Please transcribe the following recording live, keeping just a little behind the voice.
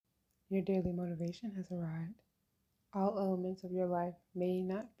Your daily motivation has arrived. All elements of your life may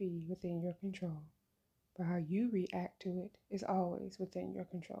not be within your control, but how you react to it is always within your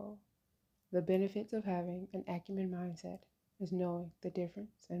control. The benefits of having an acumen mindset is knowing the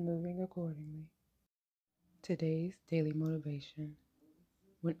difference and moving accordingly. Today's daily motivation.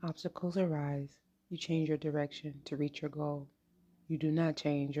 When obstacles arise, you change your direction to reach your goal. You do not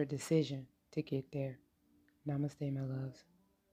change your decision to get there. Namaste, my loves.